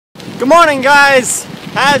Good morning, guys!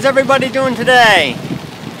 How's everybody doing today?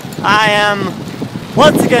 I am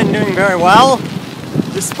once again doing very well,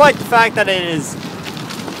 despite the fact that it is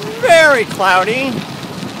very cloudy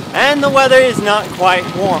and the weather is not quite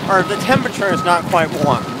warm, or the temperature is not quite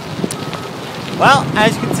warm. Well,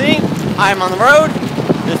 as you can see, I'm on the road.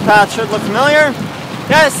 This path should look familiar.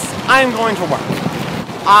 Yes, I'm going to work.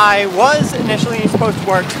 I was initially supposed to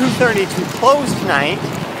work 2:30 to close tonight,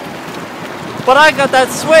 but I got that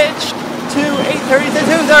switched to 8:30 to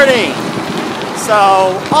 2:30. So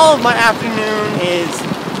all of my afternoon is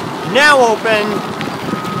now open,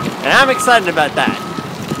 and I'm excited about that.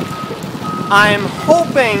 I'm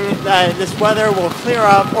hoping that this weather will clear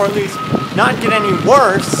up, or at least not get any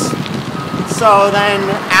worse, so then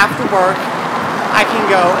after work I can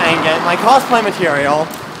go and get my cosplay material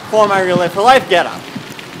for my Real Life for Life getup.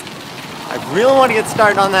 I really want to get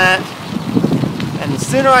started on that, and the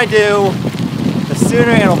sooner I do, the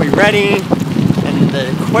sooner it'll be ready, and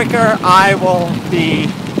the quicker I will be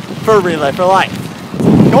for Real Life for Life.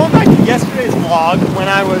 Going back to yesterday's vlog, when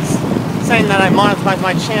I was saying that I monetized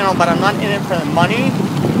my channel, but I'm not in it for the money,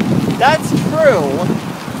 that's true.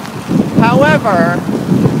 However,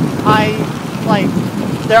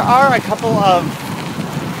 there are a couple of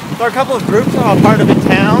groups I'm a part of in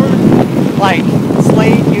town, like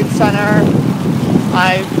Slate Youth Center.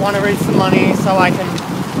 I want to raise some money so I can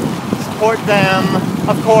support them.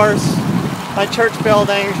 Of course, my church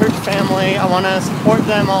building, church family, I want to support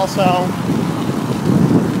them also.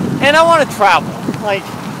 And I want to travel. Like,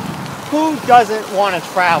 who doesn't want to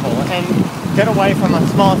travel and get away from a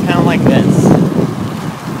small town like this?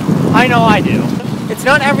 I know I do. It's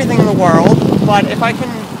not everything in the world, but if I can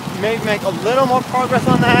maybe make a little more progress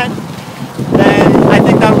on that, then I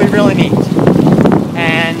think that would be really neat.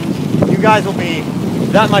 And you guys will be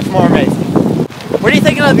that much more amazing. What are you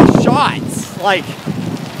thinking of these shots? Like,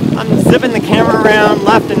 I'm zipping the camera around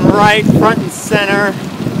left and right, front and center.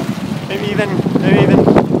 Maybe even.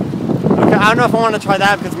 Okay, I don't know if I want to try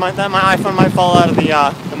that because my iPhone might fall out of the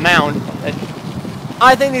mount.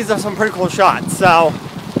 I think these are some pretty cool shots. So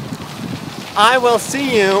I will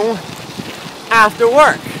see you after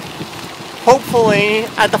work. Hopefully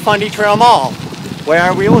at the Fundy Trail Mall,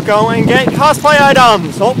 where we will go and get cosplay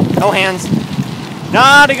items. Oh, no hands.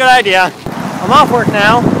 Not a good idea. I'm off work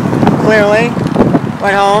now, clearly.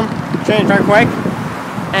 Went home, changed right quick,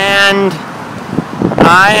 and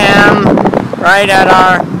I am right at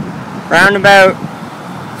our roundabout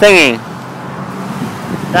thingy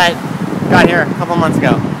that got here a couple months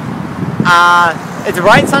ago. It's a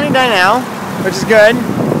bright sunny day now, which is good,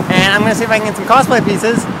 and I'm going to see if I can get some cosplay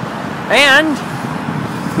pieces, and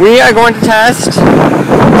we are going to test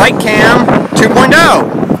Light Cam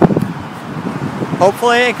 2.0.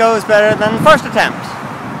 Hopefully it goes better than the first attempt.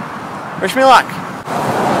 Wish me luck.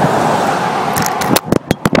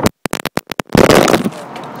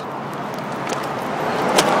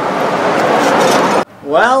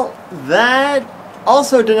 Well, that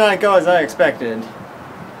also did not go as I expected.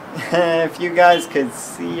 If you guys could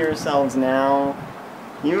see yourselves now,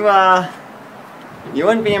 you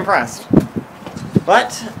wouldn't be impressed.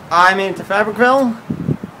 But I made it to Fabricville,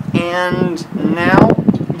 and now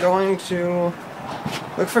I'm going to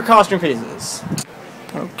look for costume pieces.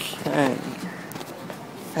 Okay,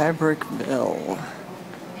 Fabricville.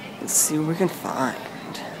 Let's see what we can find.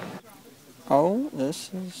 Oh,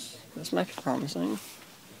 this might be promising.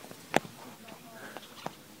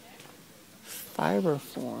 Fiber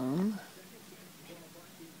form.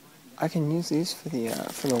 I can use these for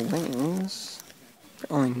the wings. For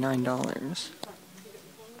only $9.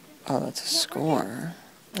 Oh, that's a score.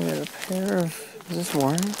 I got a pair of. Is this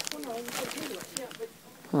one?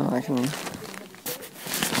 Oh, I can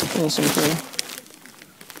use them for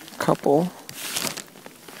a couple.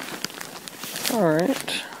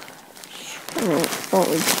 Alright. Oh,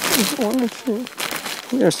 it's one or two.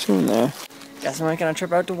 There's two in there. Guess I'm making a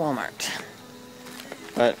trip out to Walmart.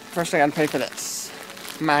 But first I gotta pay for this.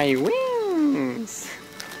 My wings!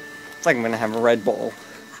 It's like I'm gonna have a Red Bull.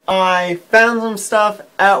 I found some stuff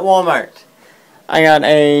at Walmart. I got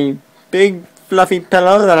a big fluffy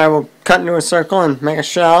pillow that I will cut into a circle and make a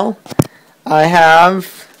shell. I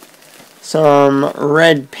have some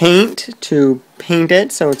red paint to paint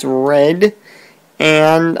it so it's red.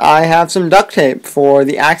 And I have some duct tape for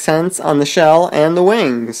the accents on the shell and the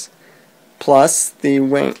wings. Plus the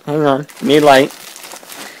wing, hang on, need light.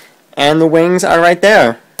 And the wings are right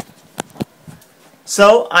there.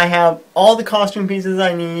 So I have all the costume pieces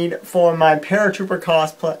I need for my paratrooper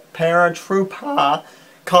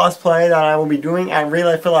cosplay that I will be doing at Real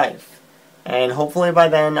Life for Life. And hopefully by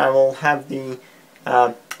then I will have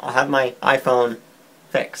I'll have my iPhone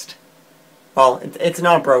fixed. Well, it's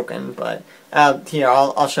not broken, but here,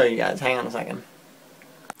 I'll show you guys. Hang on a second.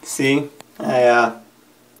 See? I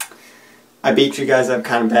beat you guys up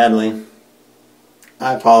kind of badly.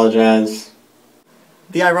 I apologize.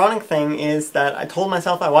 The ironic thing is that I told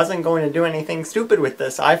myself I wasn't going to do anything stupid with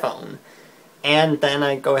this iPhone. And then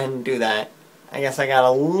I go ahead and do that. I guess I got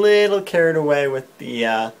a little carried away with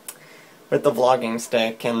the vlogging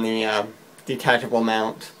stick and the detachable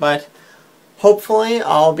mount. But hopefully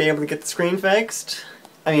I'll be able to get the screen fixed.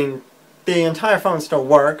 I mean, the entire phone still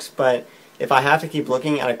works, but if I have to keep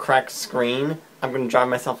looking at a cracked screen, I'm going to drive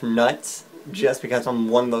myself nuts just because I'm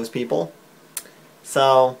one of those people.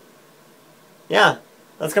 So, yeah,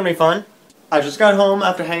 that's going to be fun. I just got home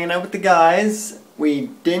after hanging out with the guys. We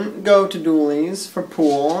didn't go to Dooley's for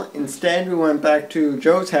pool. Instead, we went back to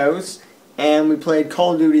Joe's house and we played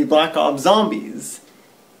Call of Duty Black Ops Zombies,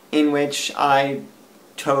 in which I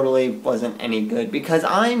totally wasn't any good because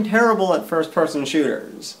I'm terrible at first-person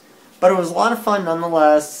shooters. But it was a lot of fun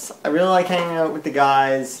nonetheless. I really like hanging out with the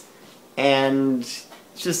guys, and it's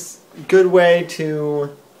just a good way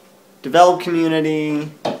to develop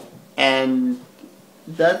community, and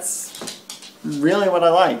that's really what I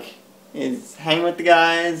like, is hanging with the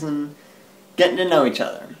guys and getting to know each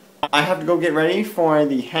other. I have to go get ready for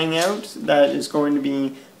the hangout that is going to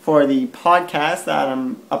be for the podcast that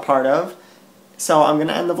I'm a part of. So I'm going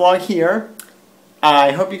to end the vlog here.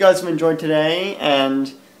 I hope you guys have enjoyed today,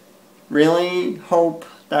 and really hope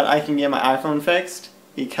that I can get my iPhone fixed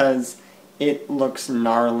because it looks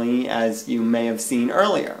gnarly, as you may have seen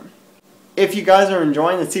earlier. If you guys are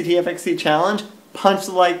enjoying the CTFxC challenge, punch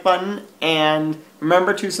the like button, and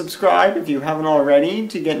remember to subscribe if you haven't already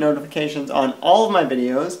to get notifications on all of my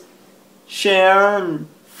videos. Share and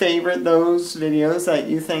favorite those videos that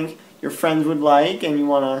you think your friends would like and you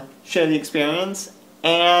want to share the experience.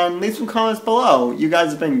 And leave some comments below. You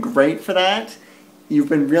guys have been great for that. You've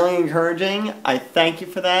been really encouraging. I thank you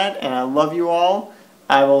for that, and I love you all.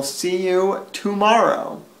 I will see you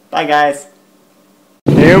tomorrow. Bye, guys.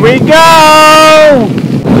 Here we go!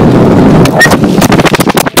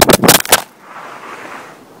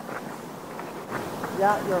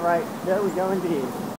 Yeah, you're right. There we go indeed.